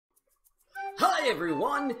Hi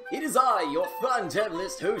everyone, it is I, your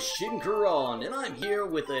fantabulous host Shin Kerron, and I'm here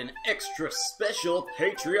with an extra special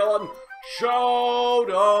Patreon Shoutout!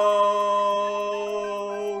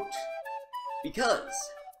 Because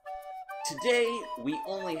today we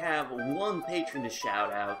only have one patron to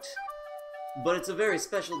shout out, but it's a very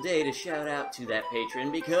special day to shout out to that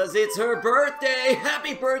patron because it's her birthday!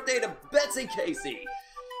 Happy birthday to Betsy Casey!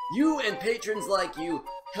 You and patrons like you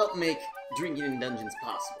help make Drinking in Dungeons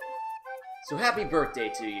possible. So happy birthday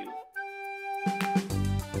to you.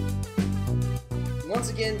 Once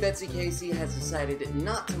again, Betsy Casey has decided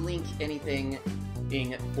not to link anything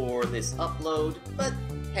for this upload, but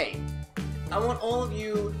hey, I want all of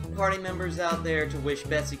you party members out there to wish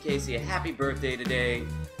Betsy Casey a happy birthday today.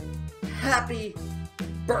 Happy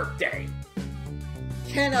birthday!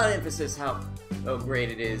 Cannot emphasize how great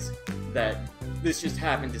it is that this just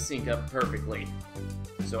happened to sync up perfectly.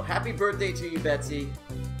 So happy birthday to you, Betsy.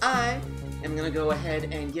 I am gonna go ahead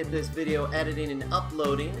and get this video editing and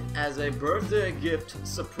uploading as a birthday gift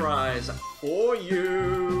surprise for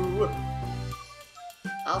you.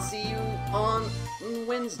 I'll see you on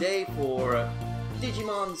Wednesday for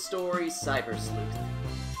Digimon Story Cyber Sleuth.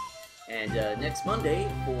 And next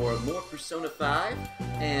Monday for more Persona 5.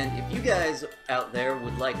 And if you guys out there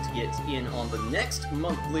would like to get in on the next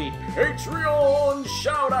monthly Patreon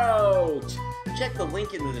Shoutout, check the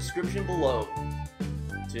link in the description below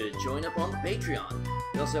to join up on the Patreon.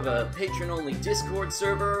 We also have a patron-only Discord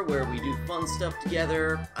server where we do fun stuff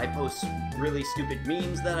together. I post really stupid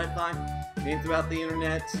memes that I find throughout the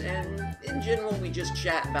internet, and in general we just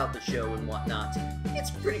chat about the show and whatnot. It's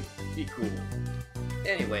pretty cool.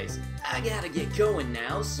 Anyways, I gotta get going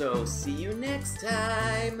now, so see you next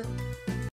time!